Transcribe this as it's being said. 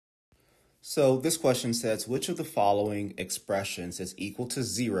So this question says, which of the following expressions is equal to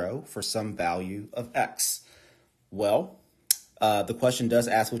 0 for some value of x? Well, the question does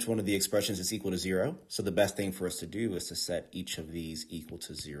ask which one of the expressions is equal to 0. So the best thing for us to do is to set each of these equal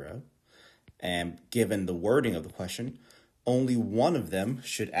to 0. And given the wording of the question, only one of them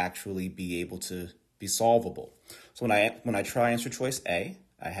should actually be able to be solvable. So when I try answer choice A,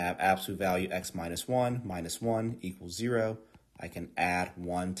 I have absolute value x minus 1 equals 0. I can add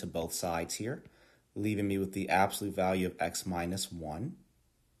 1 to both sides here, leaving me with the absolute value of x minus 1.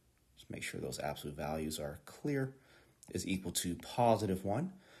 Just make sure those absolute values are clear, is equal to positive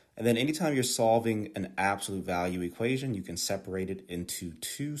 1. And then anytime you're solving an absolute value equation, you can separate it into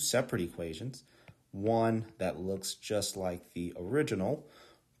two separate equations. One that looks just like the original,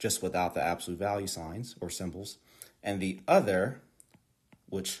 just without the absolute value signs or symbols, and the other,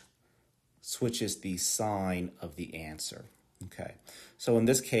 which switches the sign of the answer. Okay, so in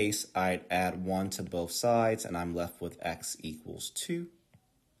this case, I'd add 1 to both sides, and I'm left with x equals 2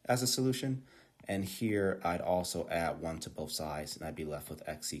 as a solution. And here, I'd also add 1 to both sides, and I'd be left with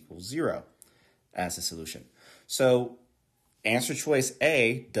x equals 0 as a solution. So answer choice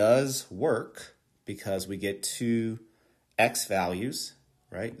A does work because we get two x values,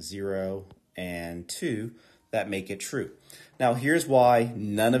 right, 0 and 2, that make it true. Now, here's why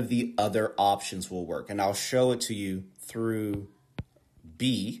none of the other options will work, and I'll show it to you through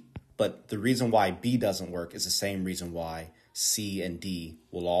B, but the reason why B doesn't work is the same reason why C and D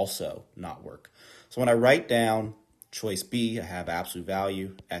will also not work. So when I write down choice B, I have absolute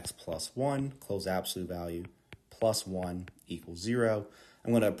value, x plus 1, close absolute value, plus 1 equals 0.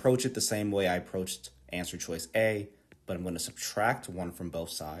 I'm going to approach it the same way I approached answer choice A, but I'm going to subtract 1 from both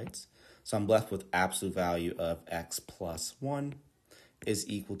sides. So I'm left with absolute value of x plus 1 is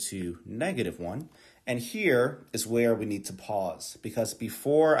equal to negative 1. And here is where we need to pause, because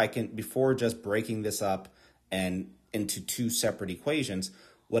before just breaking this up and into two separate equations,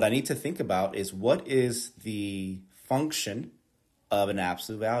 what I need to think about is what is the function of an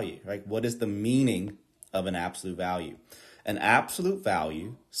absolute value, right? What is the meaning of an absolute value? An absolute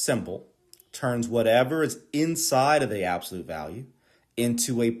value symbol turns whatever is inside of the absolute value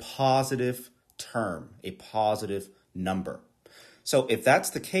into a positive term, a positive number. So if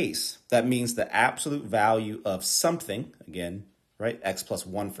that's the case, that means the absolute value of something, again, right, x plus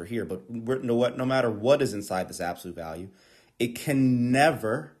 1 for here, but no matter what is inside this absolute value, it can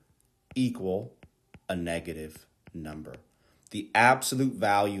never equal a negative number. The absolute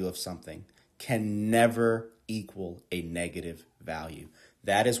value of something can never equal a negative value.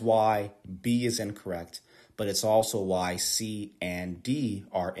 That is why B is incorrect, but it's also why C and D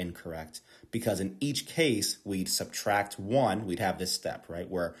are incorrect, because in each case, we'd subtract 1. We'd have this step, right,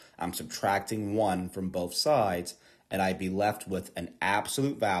 where I'm subtracting 1 from both sides, and I'd be left with an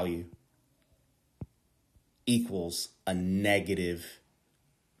absolute value equals a negative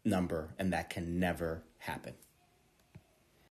number, and that can never happen.